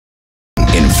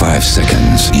5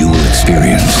 seconds, you will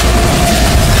experience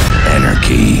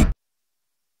anarchy.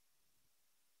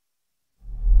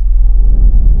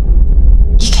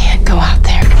 You can't go out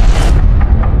there.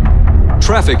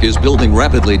 Traffic is building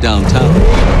rapidly downtown. We're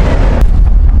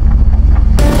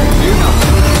now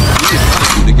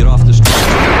urging you to get off the street as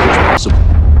quickly as possible.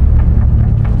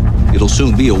 It'll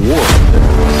soon be a war.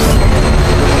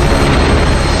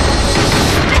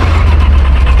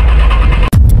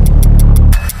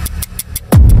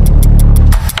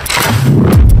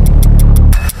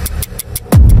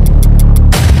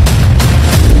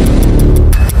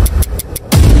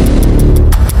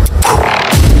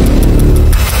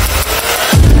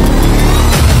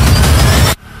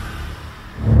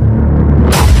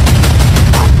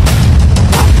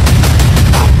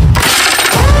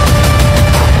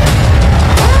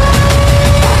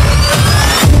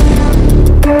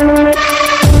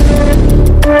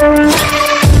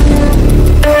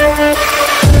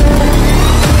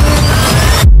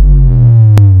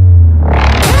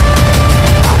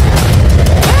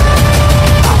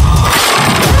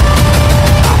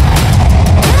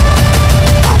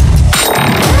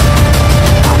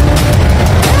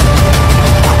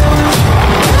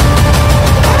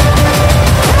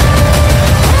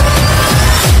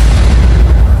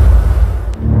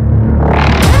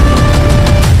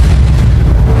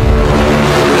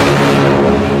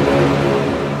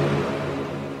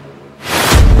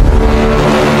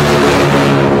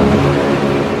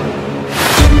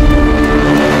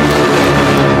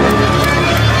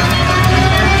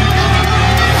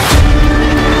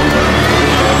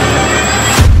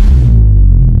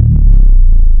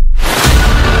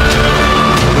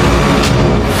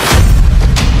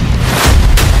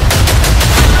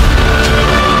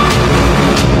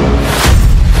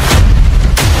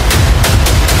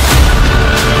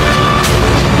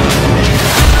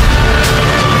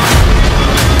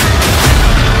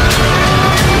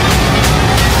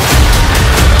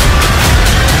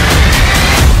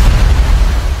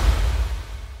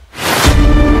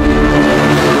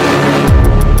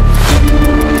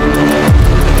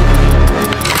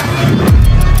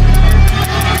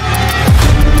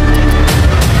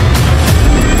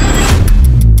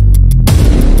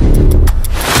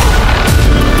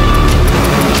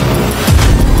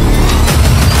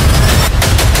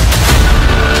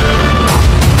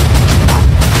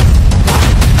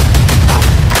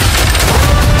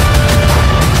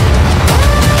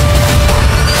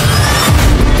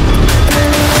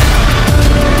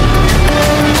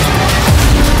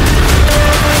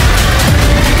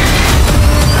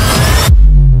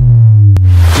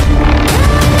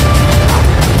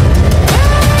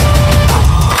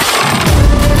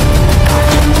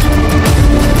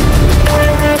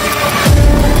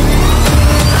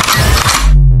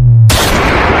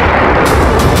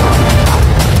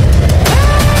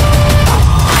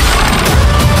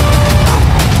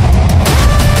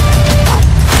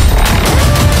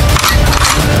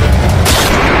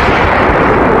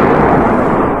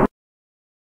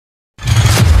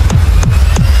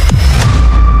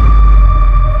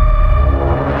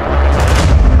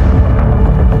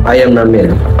 I am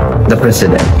Ramil, the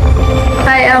President.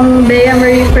 I am Bea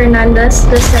Marie Fernandez,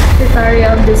 the Secretary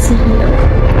of the CEO.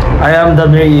 I am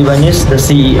Damir Ibanez, the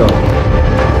CEO.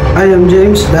 I am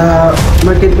James, the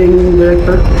Marketing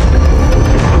Director.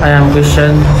 I am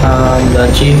Christian,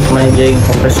 the Chief Managing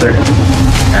Officer.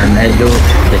 And Edu,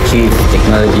 the Chief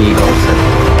Technology Officer.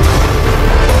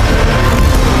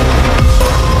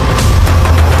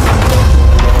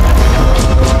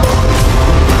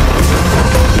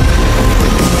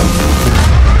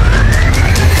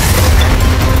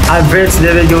 I'm Vince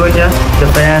Devigonia, the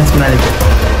Finance Manager.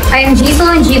 I am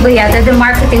Giselle Giulietta, the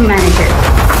Marketing Manager.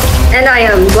 And I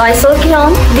am Lysel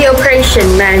Kion, the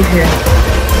Operation Manager.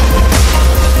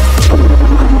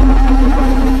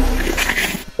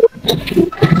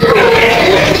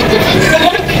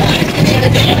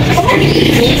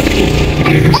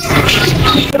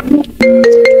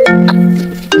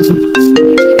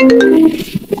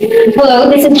 Hello,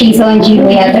 this is Giselle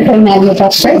Giulietta from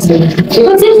Magne-Tech.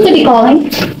 Who seems to be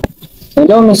calling?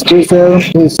 Hello, Ms. Giselle.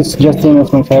 This is Justin here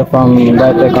from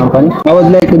Magne-Tech company. I would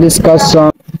like to discuss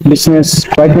some business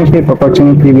partnership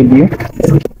opportunity with you.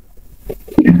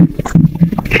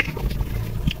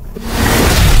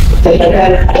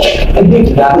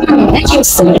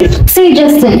 Interesting. Say,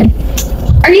 Justin,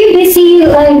 are you busy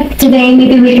like today?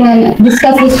 Maybe we can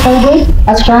discuss this further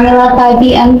at stronger at 5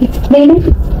 p.m.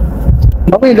 later?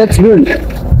 Okay, that's good.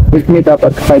 Let's meet up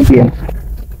at 5 p.m.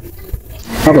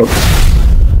 Okay.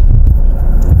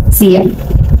 See ya.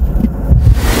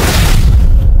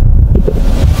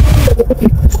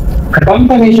 A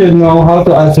company should know how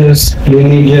to assess the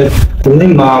immediate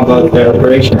dilemma about their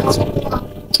operations.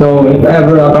 So if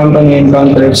ever a company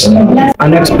encounters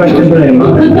unexpected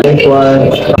dilemma, they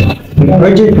require an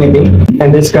urgent meeting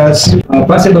and discuss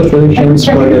possible solutions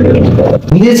for the dilemma.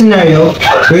 In this scenario,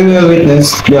 we will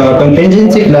witness the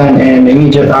contingency plan and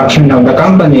immediate action of the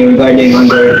company regarding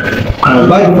under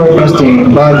bad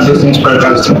forecasting, bad business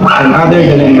forecasting, and other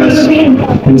dilemmas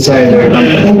inside their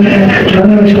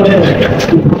company.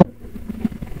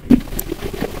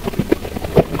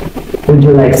 Would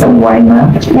you like some wine,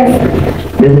 ma'am? Yes.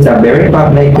 This is a very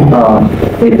public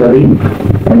Italy,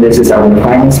 and this is our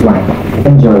finest wine.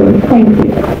 Enjoy. Thank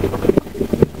you.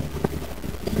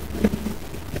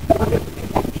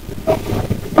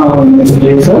 Mr.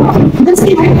 Jason? That's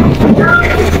it.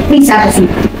 Please have a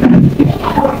seat.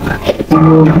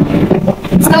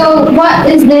 So, what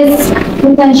is this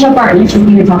potential partnership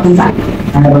you're talking about?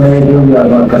 I have already told you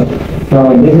about that.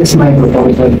 So this is my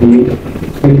proposal to you.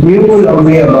 If you will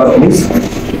agree about this,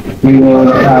 we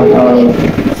will have a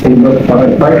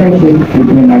partnership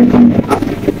between our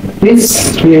companies. This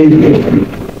is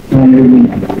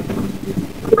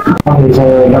okay,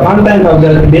 so the content of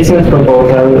the business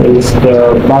proposal is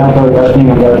the bad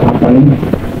forecasting of our company.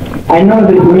 I know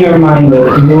that in your mind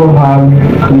that you have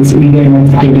this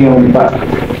eagerness to be on track.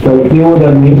 So if you would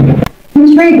agree,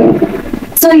 That's very good.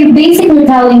 So you're basically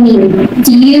telling me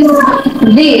to use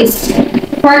this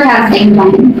forecasting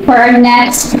plan for our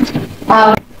next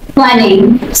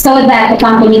planning so that the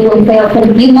company will fail for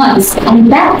a few months,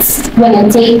 and that's when I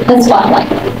take the spotlight.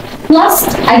 Plus,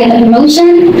 I get a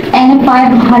promotion and a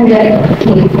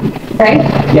 500K, right?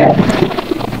 yeah.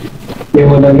 You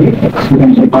would agree? You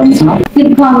can shake hands now.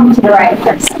 You've come to the right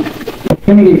person.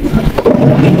 Thank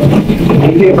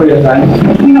you for your time.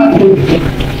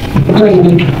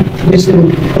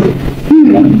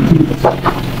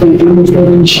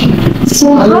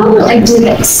 So how will I do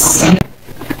this?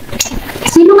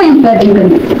 Sino ba yung pwedeng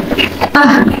gano'n?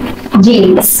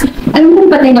 James. Alam mo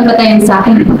patay na patayan sa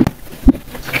akin.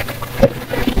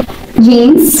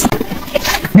 James,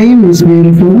 Hey, Miss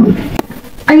Beautiful.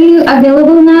 are you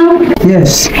available now?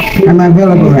 Yes, I'm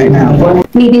available right now.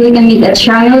 Maybe we can meet at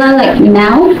Shangri-La like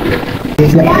now?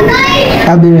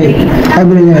 I'll be there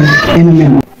in a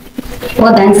minute.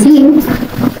 Well then, see you.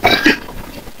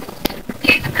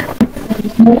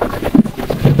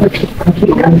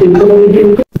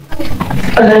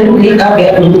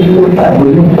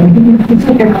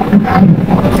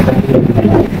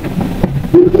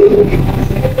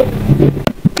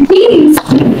 Please,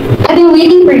 I've been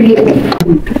waiting for you.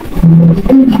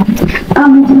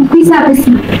 Please have a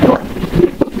seat.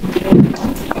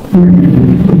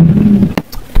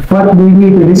 What do we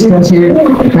need to discuss here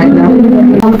right now?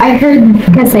 I heard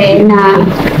kasi na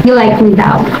you like me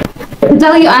daw. To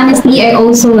tell you honestly, I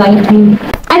also like you.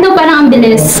 I know parang ang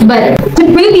bilis, but to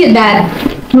prove you that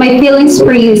my feelings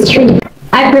for you is true,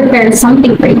 I prepared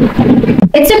something for you.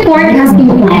 It's a forecasting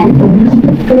plan.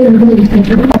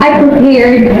 I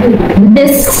prepared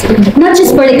this not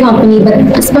just for the company, but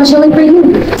especially for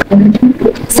you.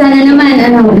 Sana naman,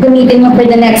 gamitin mo for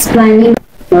the next planning.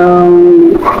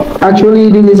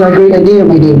 Actually, this is a great idea,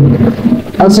 my dear.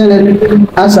 I'll send it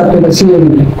ASAP to the CEO.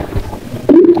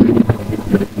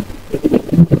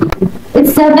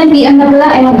 It's 7 p.m. na pala.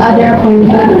 I have other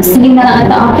appointments. See you na lang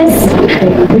at the office.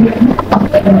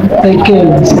 Take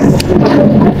care.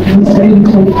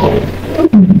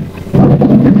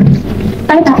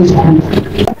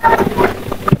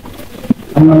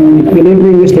 Good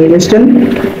evening, Mr. Christian.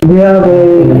 We have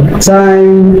a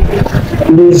time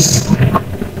this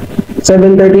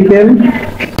 7:30 p.m.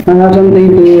 I have something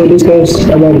to discuss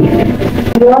about it.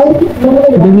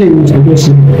 Good evening, Mr.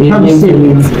 Christian. Have a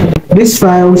seat. This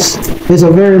files is a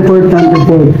very important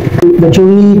report that you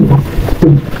need to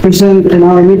present in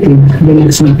our meeting the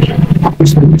next week,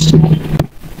 Mr. Christian.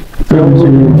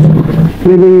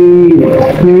 Maybe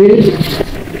you read it?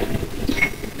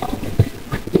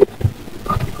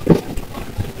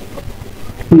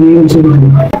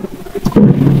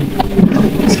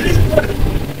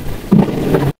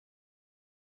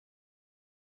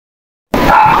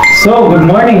 So, good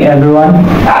morning everyone.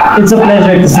 It's a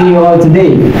pleasure to see you all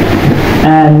today.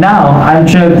 And now, I'm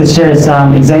thrilled to share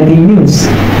some exciting news.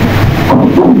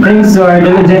 Thanks to our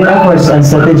diligent efforts and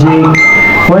strategic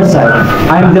foresight,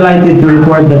 I'm delighted to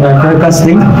report that our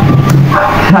forecasting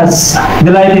has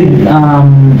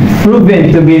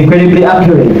proven to be incredibly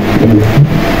accurate,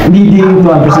 leading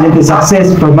to unprecedented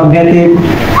success for Magne-Tech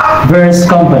Verse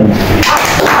Company.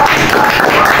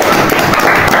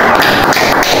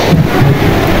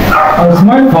 Our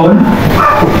smartphone,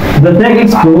 the Tech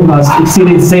Expo, has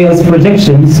exceeded sales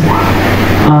projections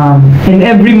In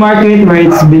every market where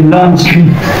it's been launched,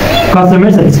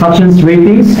 customer satisfaction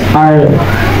ratings are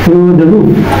through the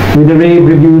roof, with the rave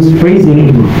reviews praising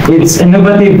its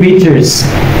innovative features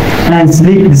and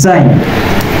sleek design.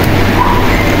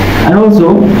 And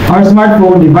also, our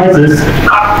smartphone devices,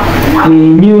 a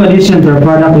new addition to our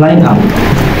product lineup,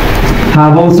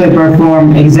 have also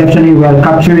performed exceptionally well,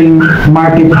 capturing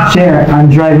market share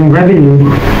and driving revenue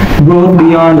growth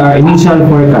beyond our initial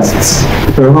forecasts.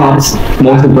 Perhaps,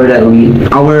 most importantly,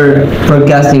 our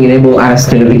forecasting enable us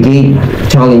to navigate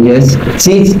challenges,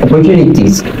 seize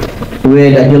opportunities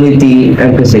with agility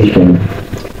and precision.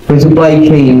 When supply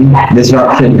chain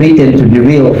disruption threatened to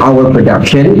derail our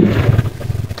production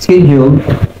schedule,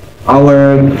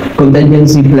 our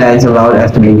contingency plans allowed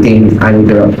us to maintain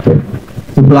uninterrupted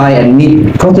supply and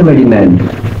meet customer demand.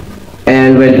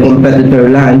 And when competitor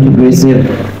launched aggressive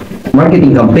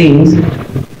marketing campaigns,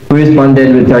 we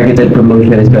responded with targeted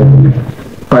promotion and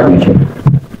partnership,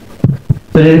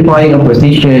 solidifying a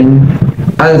position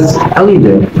as a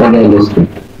leader in the industry.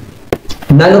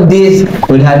 None of this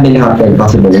would have been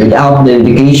possible without the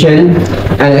dedication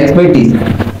and expertise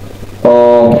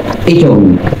of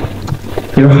HOE.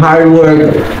 Your hard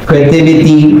work,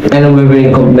 creativity, and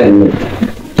unwavering commitment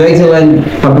to excellence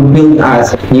have built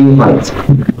us new heights.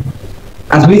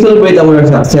 As we celebrate our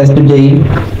success today,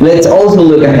 let's also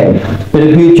look ahead to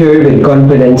the future with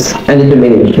confidence and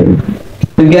determination.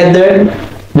 Together,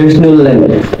 there's no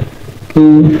limit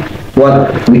to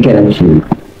what we can achieve.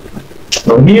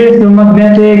 So here's to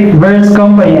Magne-Tech Verse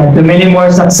Company and to many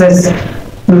more success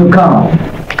to come.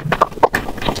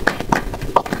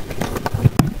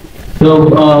 So,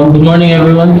 good morning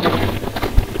everyone.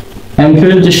 I'm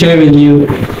thrilled to share with you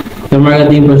the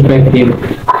marketing perspective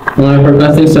on our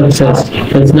forecasting success.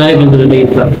 Let's dive into the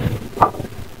data.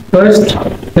 First,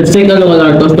 let's take a look at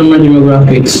our customer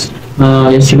demographics.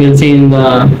 As you can see in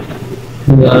the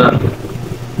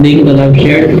link that I've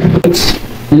shared,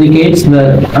 indicates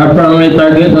that our primary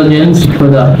target audience for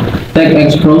the Tech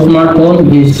X Pro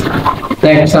smartphone is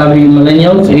tech-savvy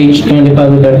millennials aged 25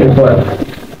 to 34.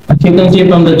 As you can see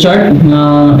from the chart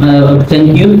I've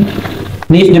sent you,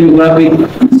 this demographic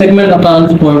segment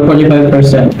accounts for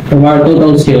 45% of our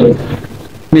total sales,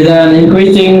 with an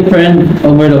increasing trend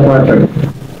over the quarter.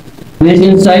 This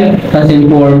insight has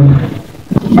informed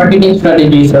marketing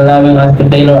strategies, allowing us to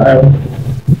tailor our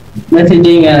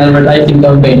messaging and advertising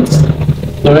campaigns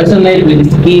to resonate with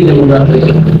this key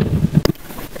demographic.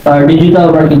 Our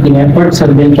digital marketing efforts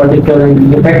have been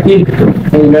particularly effective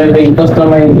in driving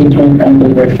customer engagement and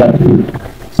conversion.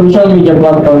 Social media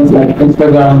platforms like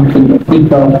Instagram and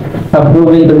TikTok have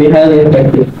proven to be highly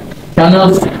effective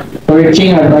channels for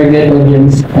reaching our target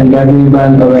audience and driving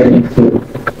brand awareness too.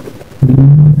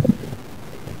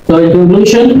 So in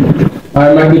conclusion,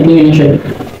 our marketing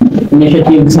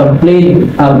initiatives have played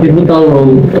a pivotal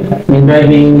role in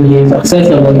driving the success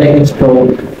of the Tech X Pro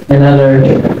and other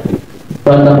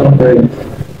product offerings.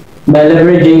 By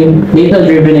leveraging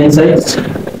data-driven insights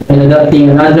and adopting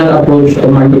an agile approach to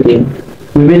marketing,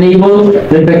 we've been able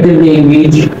to effectively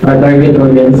engage our target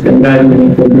audience and drive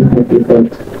meaningful business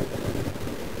results.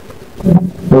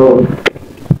 So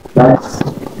that's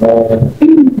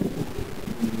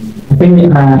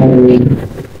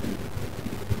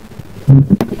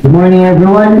Good morning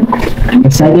everyone. I'm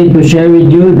excited to share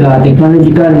with you the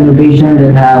technological innovations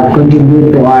that have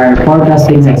contributed to our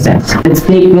forecasting success. Let's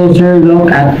take a closer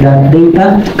look at the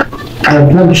data.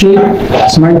 Our flagship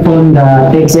smartphone,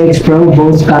 the Tech X Pro,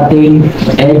 boasts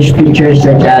cutting-edge features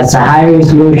such as a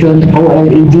high-resolution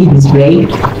OLED display,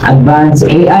 advanced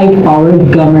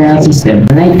AI-powered camera system,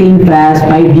 lightning-fast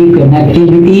 5G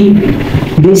connectivity.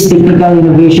 This technical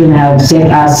innovation have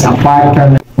set us apart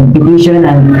from competition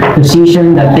and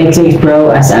position the Tech X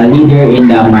Pro as a leader in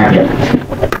the market.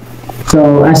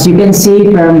 So as you can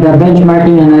see from the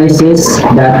benchmarking analysis,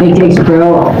 the Tech X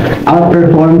Pro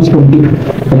outperforms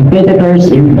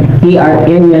competitors in key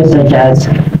areas such as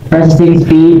processing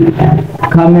speed,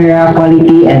 camera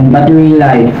quality, and battery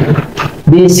life.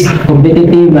 These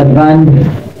competitive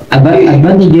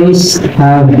advantages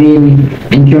have been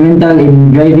instrumental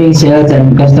in driving sales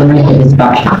and customer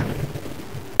satisfaction.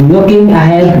 Looking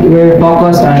ahead, we're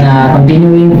focused on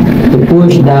continuing to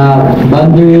push the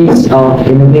boundaries of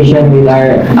innovation with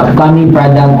our upcoming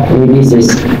product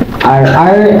releases. Our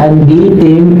R&D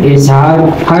team is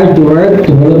hard to work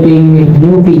developing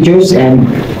new features and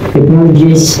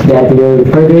technologies that will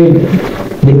further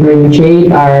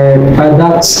differentiate our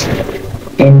products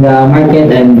in the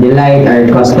market and delight our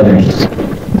customers.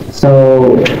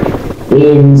 So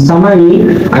In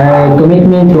summary, our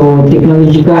commitment to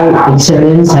technological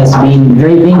excellence has been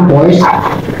driving force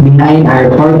behind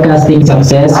our forecasting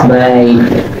success by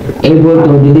able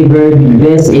to deliver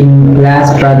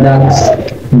best-in-class products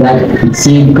that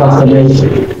exceed customers'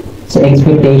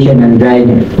 expectation and drive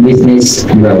business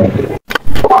growth.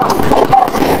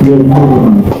 Good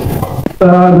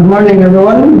morning,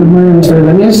 everyone. Good morning, Mr.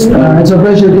 Lanis. It's a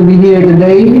pleasure to be here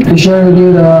today to share with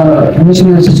you the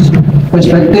business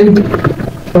perspective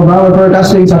of our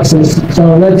forecasting success.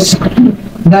 So let's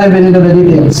dive into the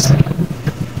details.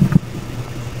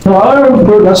 So our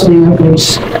forecasting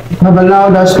efforts have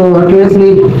allowed us to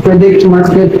accurately predict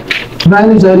market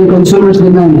trends and consumers'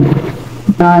 demand,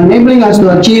 enabling us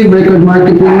to achieve record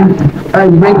marketing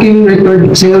and breaking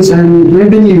record sales and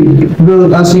revenue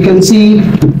growth. As you can see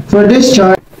for this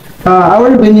chart, our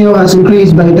revenue has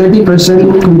increased by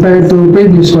 30% compared to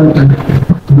previous quarter,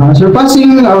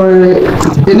 surpassing our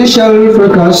initial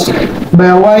forecast by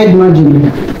a wide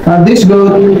margin. This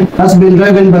growth has been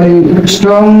driven by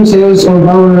strong sales of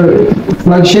our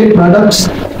flagship products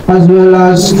as well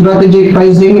as strategic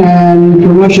pricing and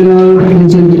promotional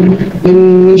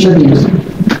initiatives.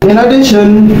 In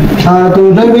addition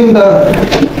to driving the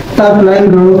top line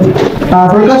growth,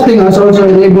 forecasting has also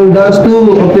enabled us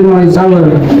to optimize our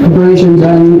operations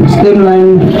and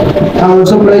streamline our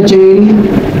supply chain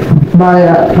by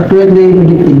accurately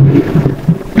predicting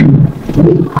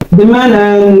demand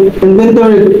and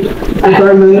inventory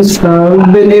requirements.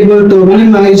 We've been able to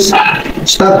minimize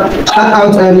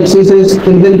stockouts and excess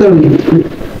inventory,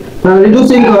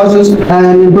 reducing costs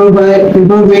and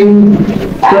improving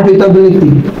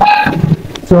profitability.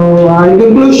 So, in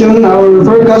conclusion, our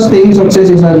forecasting success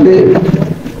is a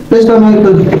testament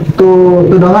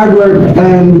to the hard work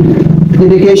and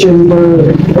dedication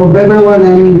of everyone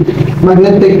in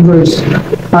Magne-Tech verse.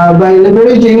 By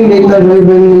leveraging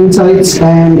data-driven insights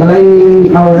and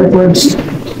aligning our efforts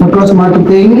across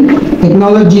marketing,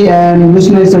 technology, and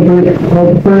business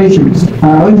operations,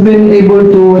 we've been able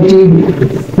to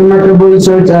achieve remarkable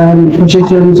results and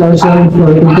positions ourselves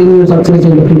for continued success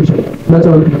in the future. That's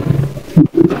all.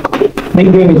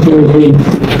 Thank you, Mr. Ray,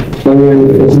 for your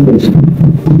presentation.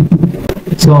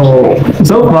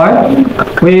 So far,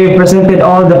 we presented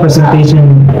all the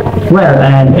presentation well,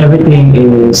 and everything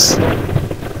is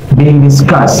being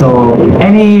discussed. So,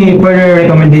 any further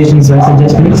recommendations or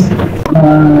suggestions?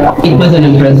 It was an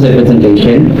impressive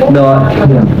presentation. Though,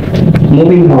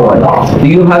 moving forward, do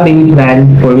you have any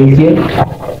plan for this year?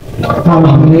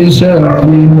 Yes, sir.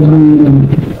 We will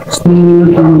still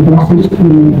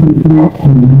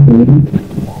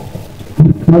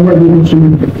How about you, sir?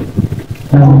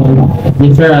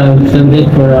 Yes, sir, I'll send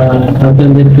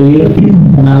it to you,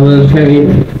 and I will share it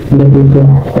in the future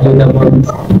with the board.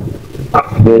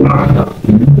 Good.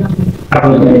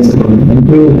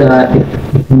 Improve the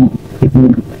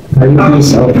qualities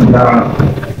of the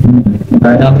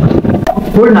product.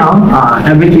 For now,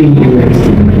 everything is,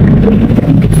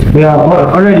 we have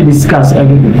already discussed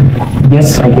everything.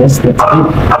 Yes, I guess that's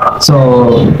it. So,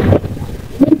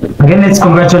 again, let's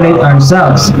congratulate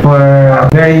ourselves for a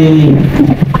very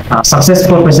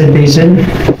successful presentation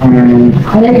and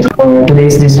for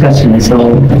today's discussion. So,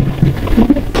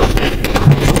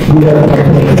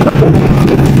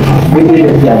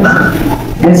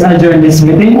 let's adjourn this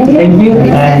meeting. Thank you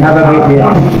and have a great day.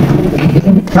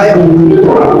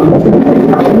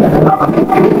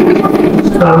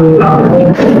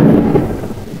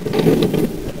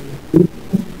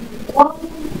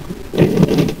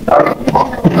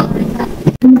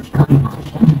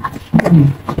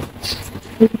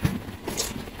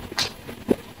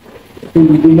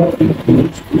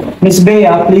 Miss Bea,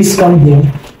 please come here.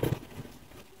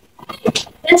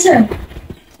 Yes, sir.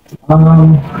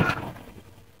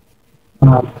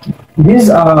 This is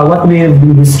what we have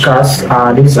discussed.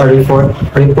 This is a report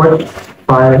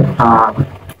file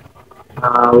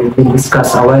we've been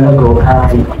discussed a while ago,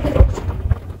 and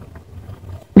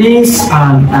please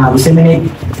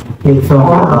disseminate it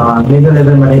from middle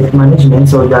level management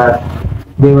so that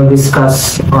they will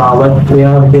discuss what we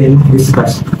have been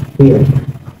discussed here.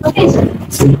 Okay, sir.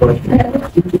 It's important.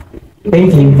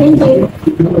 Thank you. Thank you.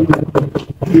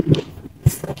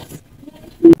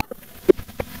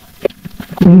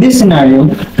 In this scenario,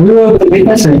 we will be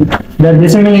witnessing the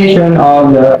dissemination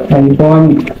of the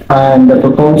informed and the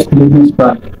proposed business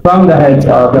plan from the heads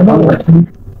of the company.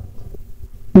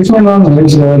 This one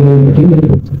is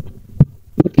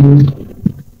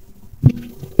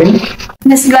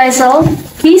Ms. Gleisel,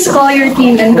 please call your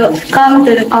team and come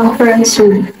to the conference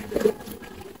room.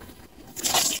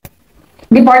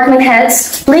 Department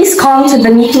heads, please come to the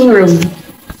meeting room.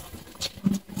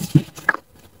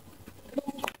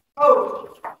 This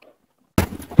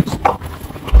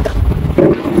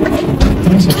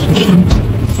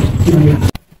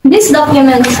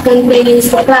document contains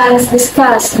the plans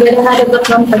discussed by the head of the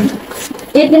company.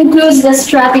 It includes the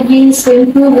strategies to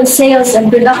improve the sales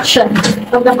and production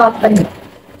of the company.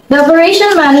 The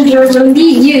operation manager will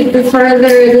lead you to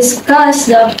further discuss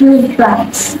the approved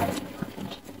plans.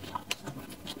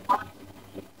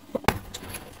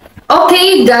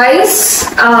 Okay, guys,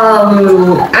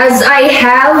 as I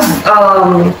have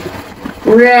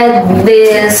read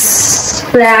this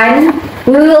plan,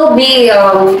 we will be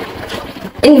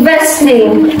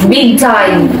investing big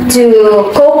time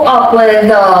to cope up with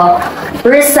the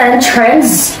recent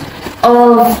trends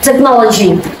of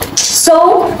technology.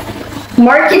 So,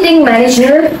 marketing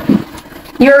manager,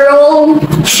 your role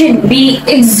should be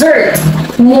exert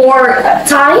more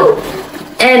time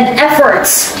and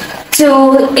efforts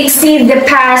to exceed the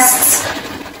past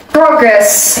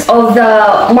progress of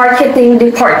the marketing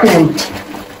department.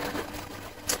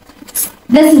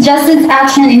 The suggested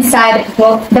action inside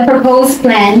the proposed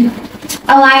plan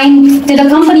align to the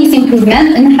company's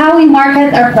improvement in how we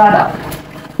market our product.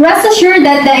 Rest assured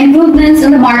that the improvements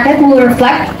in the market will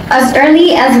reflect as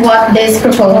early as what this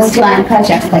proposed plan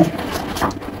projected.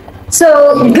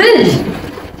 So, good.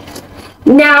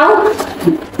 Now,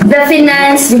 the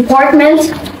finance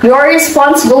department, your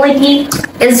responsibility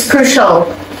is crucial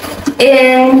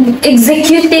in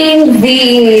executing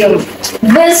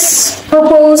this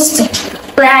proposed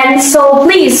plan. So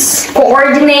please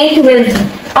coordinate with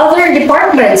other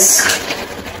departments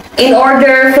in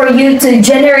order for you to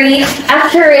generate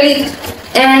accurate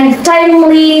and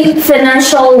timely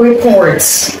financial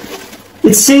reports.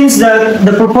 It seems that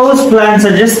the proposed plan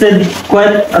suggested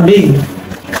quite a big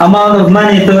amount of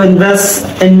money to invest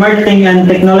in marketing and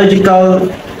technological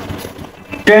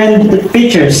trend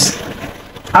features.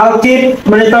 I'll keep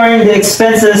monitoring the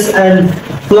expenses and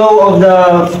flow of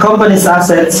the company's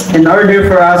assets in order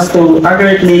for us to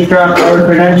accurately track our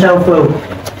financial flow.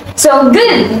 So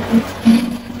good.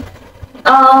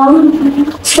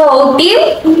 So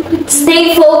team,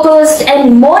 stay focused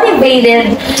and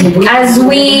motivated as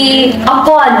we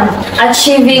upon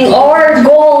achieving our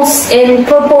goals in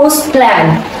proposed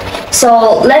plan.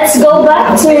 So let's go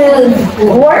back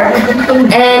to work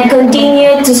and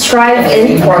continue to strive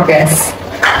in progress.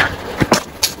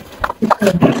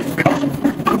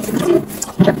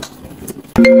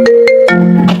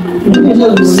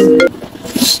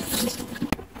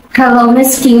 Hello,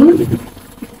 Miss Kim.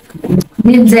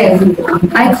 Good day.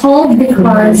 I called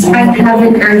because I have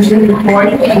an urgent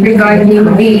report regarding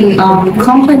the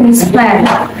company's plan.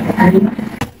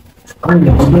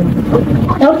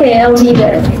 Okay, I'll be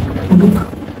there.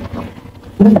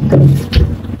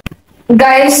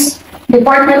 Guys,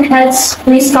 department heads,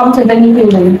 please come to the meeting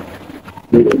room.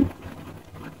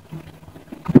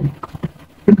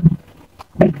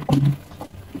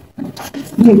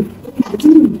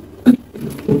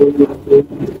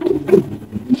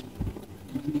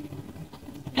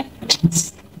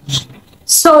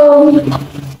 So,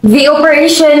 the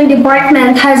operation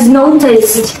department has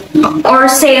noticed our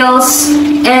sales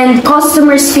and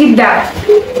customers' feedback.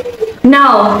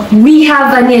 Now, we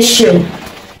have an issue.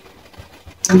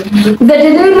 The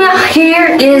dilemma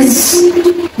here is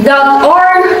that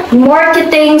our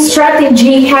marketing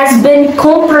strategy has been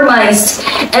compromised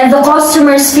and the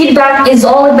customer's feedback is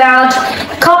all about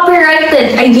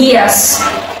copyrighted ideas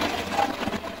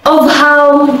of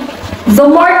how the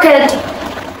market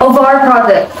of our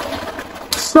product.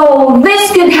 So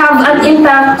this could have an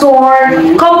impact to our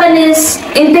company's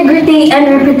integrity and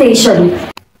reputation.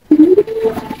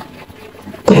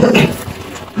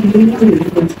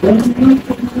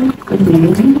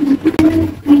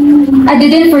 I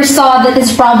didn't foresaw that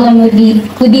this problem would be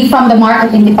from the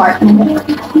marketing department.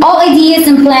 All ideas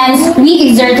and plans we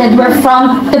exerted were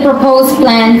from the proposed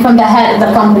plan from the head of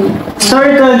the company.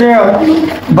 Sorry to interrupt,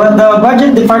 but the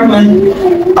budget department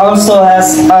also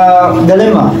has a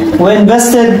dilemma. We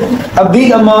invested a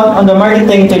big amount on the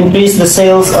marketing to increase the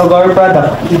sales of our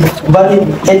product, but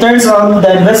it turns out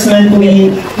the investment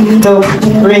we took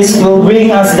risk will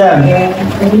bring us down.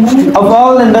 Of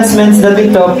all investments that we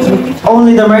took,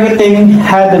 only the marketing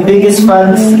had the biggest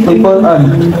funds we put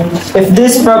on. If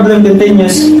this problem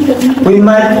continues, we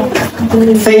might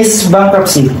face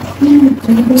bankruptcy.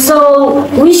 So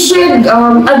we should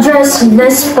address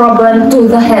this problem to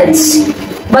the heads.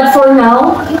 But for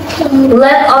now,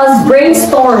 let us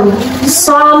brainstorm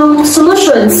some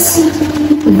solutions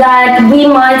that we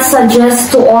might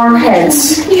suggest to our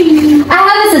heads? I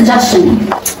have a suggestion.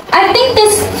 I think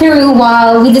this through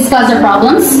while we discuss our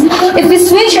problems. If we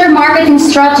switch our marketing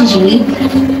strategy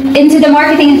into the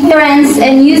marketing trends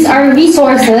and use our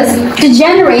resources to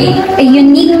generate a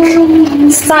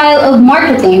unique style of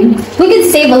marketing, we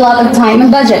could save a lot of time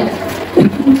and budget.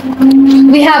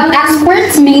 We have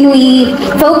experts mainly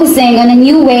focusing on a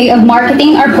new way of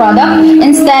marketing our product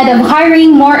instead of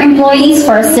hiring more employees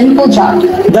for a simple job.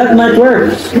 That might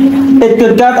work. It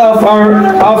could cut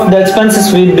off the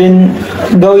expenses we've been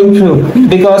going through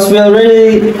because we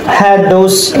already had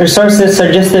those resources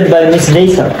suggested by Miss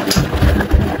Data.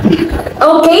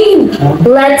 Okay,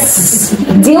 let's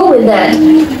deal with that.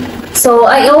 So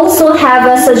I also have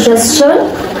a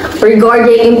suggestion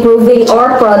regarding improving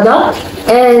our product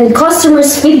and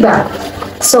customers' feedback.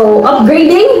 So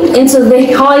upgrading into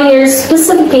the higher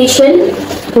specification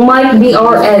might be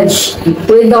our edge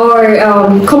with our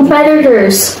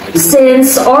competitors,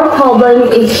 since our problem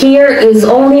here is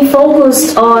only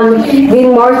focused on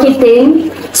the marketing.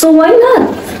 So why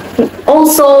not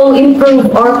also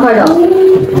improve our product?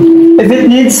 If it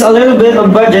needs a little bit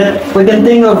of budget, we can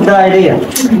think of the idea.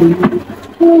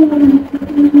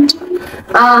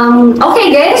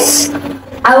 Okay guys,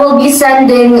 I will be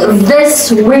sending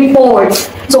this report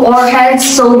to our heads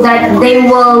so that they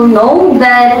will know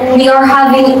that we are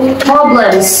having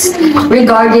problems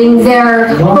regarding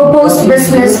their proposed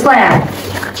business plan.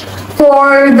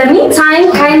 For the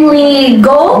meantime, kindly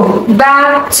go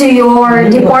back to your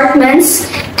departments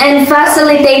and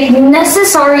facilitate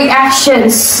necessary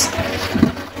actions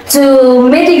to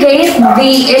mitigate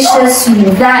the issues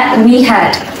that we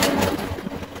had.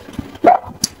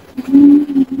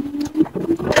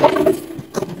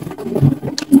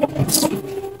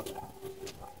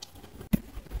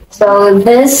 So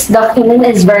this document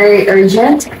is very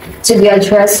urgent to be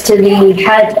addressed to the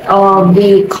head of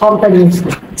the company.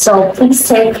 So please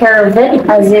take care of it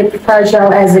as it's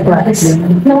fragile as it was.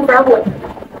 No problem.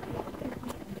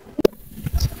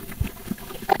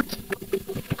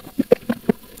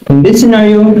 In this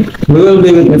scenario, we will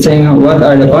be witnessing what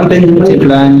are the contingency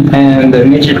plan and the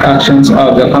major actions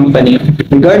of the company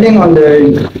regarding on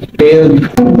their failed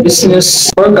business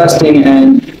forecasting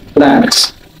and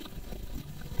plans.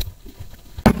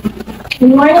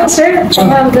 Good morning, sir. I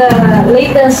have the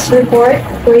latest report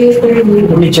for you to review.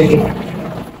 Let me check it.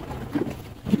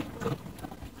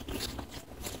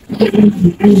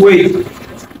 Wait.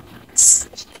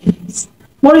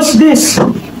 What is this?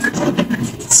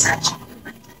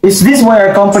 Is this why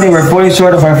our company were falling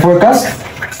short of our forecast?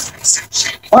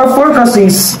 Our forecasting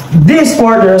this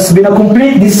quarter has been a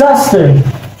complete disaster.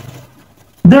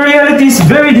 The reality is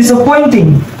very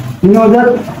disappointing. You know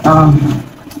that?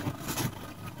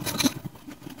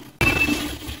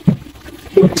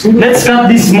 Let's cut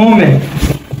this moment.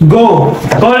 Go.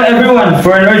 Call everyone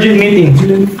for an urgent meeting.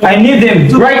 I need them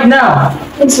right now.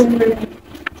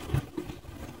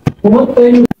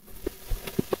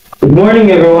 Good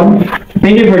morning, everyone.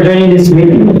 Thank you for joining this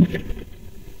meeting.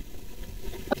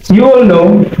 You all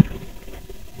know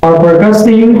our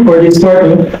forecasting for this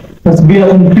quarter has been a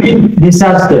complete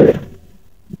disaster.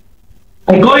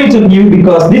 I call it to you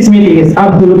because this meeting is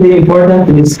absolutely important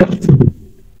to discuss.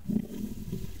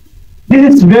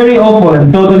 This is very awful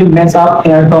and totally messed up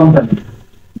in our company.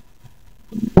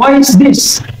 Why is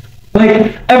this?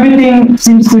 Like, everything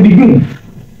seems to be good.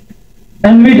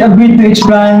 And we'd agreed to each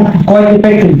plan quite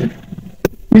effectively.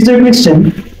 Mr.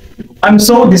 Christian, I'm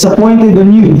so disappointed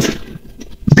in you.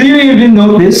 Do you even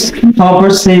notice how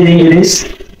frustrating it is?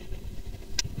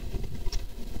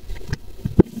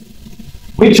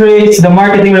 Which rates the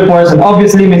marketing reports and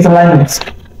obviously misalignments.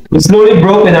 We slowly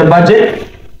broke with our budget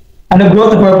and the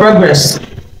growth of our progress.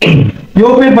 You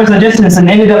opened for suggestions and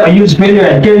ended up a huge failure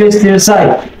and careless to your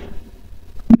side.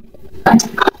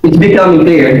 It's becoming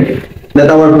clear that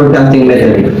our forecasting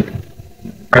methods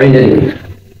are leading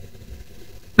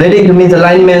to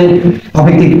misalignment of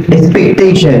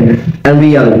expectation and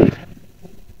reality.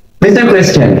 Mr.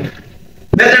 Christian,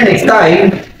 better next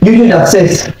time, you should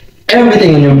assess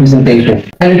everything in your presentation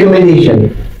and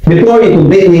recommendation before you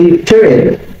completely share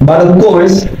it. But of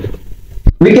course,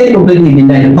 we can completely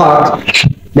deny the fact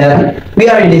that we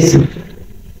are in this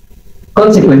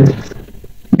consequences.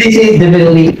 This is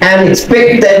definitely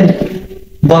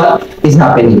unexpected, but is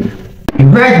happening.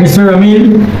 Right, Mr.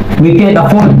 Ramil, we can't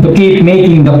afford to keep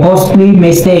making the costly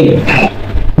mistake.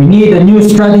 We need a new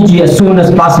strategy as soon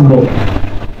as possible.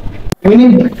 We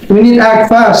need to act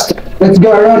fast. Let's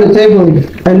go around the table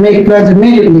and make plans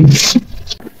immediately.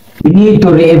 We need to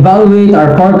reevaluate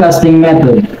our forecasting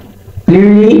method.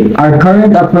 Clearly, our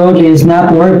current approach is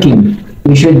not working.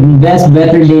 We should invest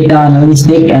better data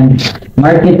analytic and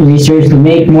market research to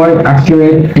make more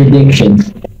accurate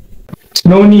predictions.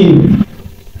 No need.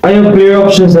 I have clear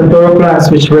options and thorough plans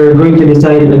which we're going to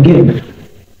decide again.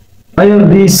 I have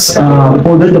this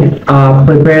folder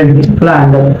prepared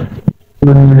plan that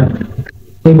we're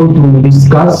able to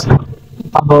discuss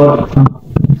about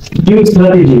new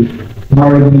strategy how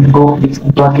we go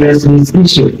to address this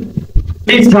issue.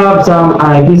 Please have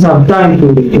time to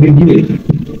review it.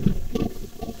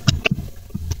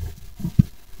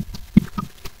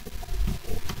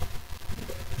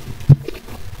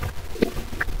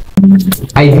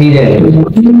 I see that.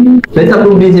 Let's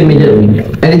approve this immediately.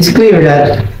 And it's clear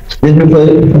that this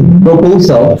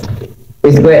proposal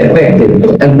is quite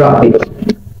effective and rapid.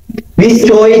 This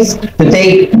choice to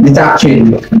take this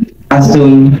action as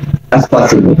soon as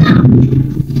possible.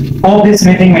 Hope this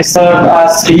meeting may serve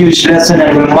as a huge lesson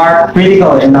and will mark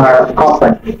critical in our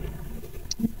company.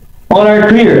 All are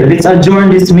clear. Let's adjourn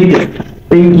this meeting.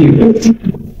 Thank you.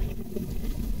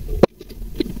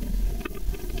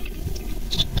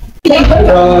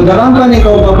 So the company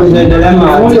came up with a dilemma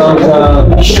and solved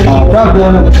the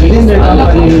problem within their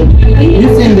company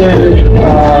using their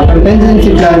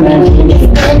contingency plan.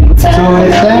 So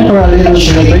it's time for a little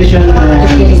celebration and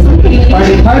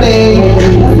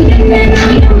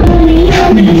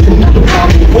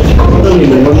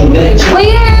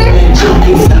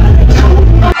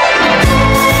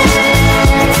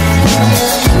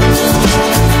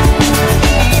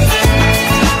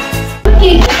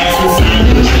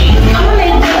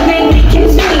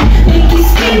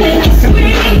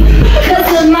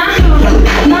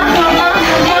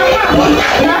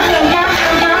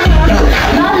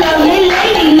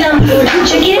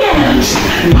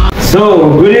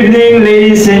So, good evening,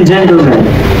 ladies and gentlemen.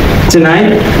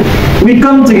 Tonight, we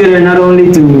come together not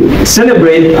only to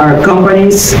celebrate our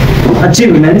company's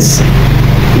achievements,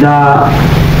 the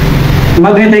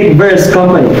Magne-Tech Burst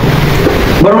company,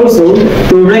 but also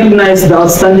to recognize the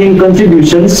outstanding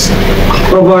contributions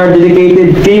of our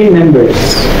dedicated team members.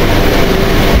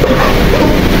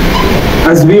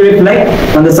 As we reflect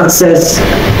on the success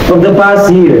of the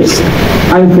past years,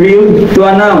 I'm thrilled to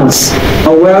announce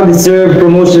a well-deserved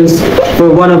promotions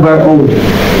for one of our own.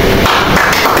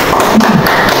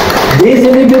 This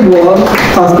individual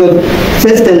has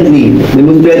consistently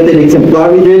demonstrated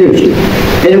exemplary leadership,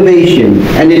 innovation,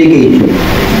 and dedication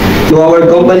to our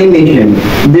company mission.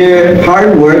 Their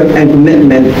hard work and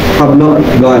commitment have not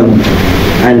gone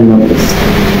unnoticed.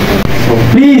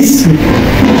 Please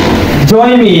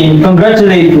join me in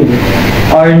congratulating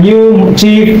our new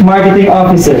Chief Marketing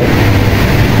Officer,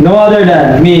 no other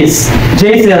than Miss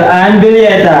Jaisel Ann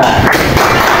Villeta.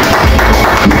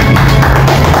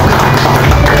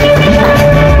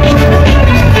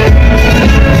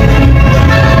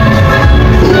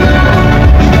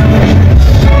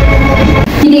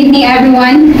 Good evening,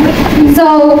 everyone.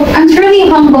 So, I'm truly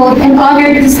humbled and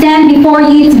honored to stand before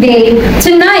you today.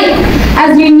 Tonight,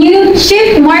 as your new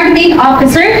Chief Marketing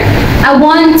Officer, I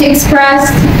want to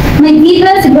express my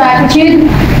deepest gratitude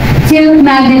to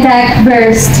Magne-Tech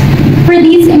Burst for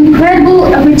this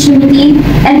incredible opportunity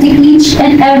and to each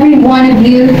and every one of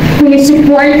you for your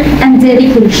support and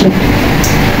dedication.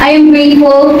 I am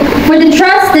grateful for the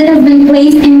trust that has been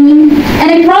placed in me, and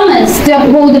I promise to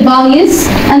uphold the values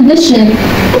and vision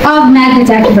of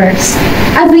Magne-Tech Burst.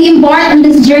 As we embark on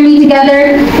this journey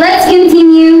together, let's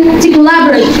continue to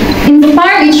collaborate,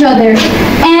 inspire each other,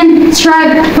 and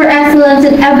strive for excellence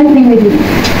in everything we do.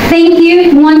 Thank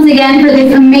you once again for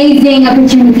this amazing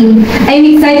opportunity. I am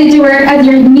excited to work as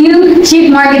your new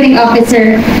Chief Marketing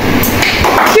Officer.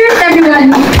 Cheers,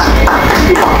 everyone!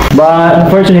 But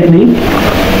unfortunately,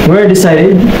 we're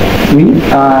decided, with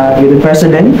the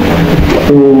President,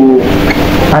 to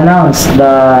announce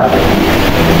the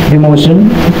demotion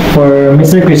for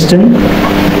Mr. Christian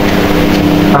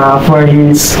for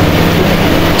his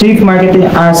Chief Marketing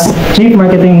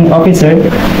Officer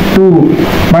to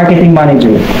Marketing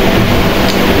Manager.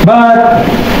 But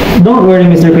don't worry,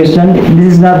 Mr. Christian,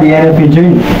 this is not the end of your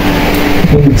journey.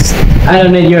 I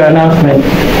don't need your announcement.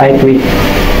 I quit.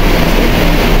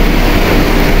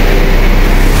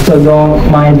 So don't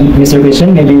mind Mr.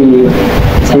 Christian. Maybe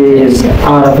he is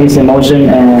out of his emotion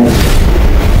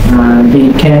and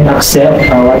he can't accept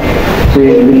what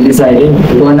we decided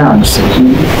to announce.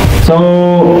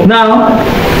 So now,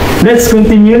 let's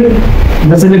continue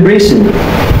the celebration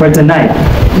for tonight.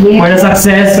 For the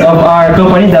success of our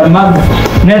company, the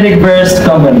Magne-Tech Burst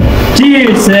company.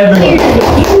 Cheers, everyone!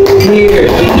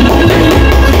 Cheers!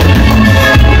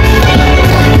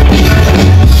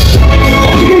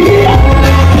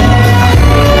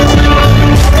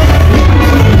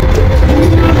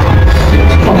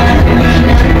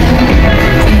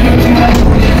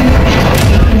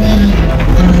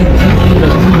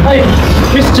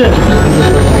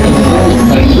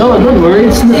 No, don't worry.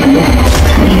 It's not.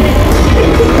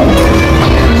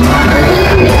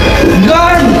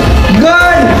 God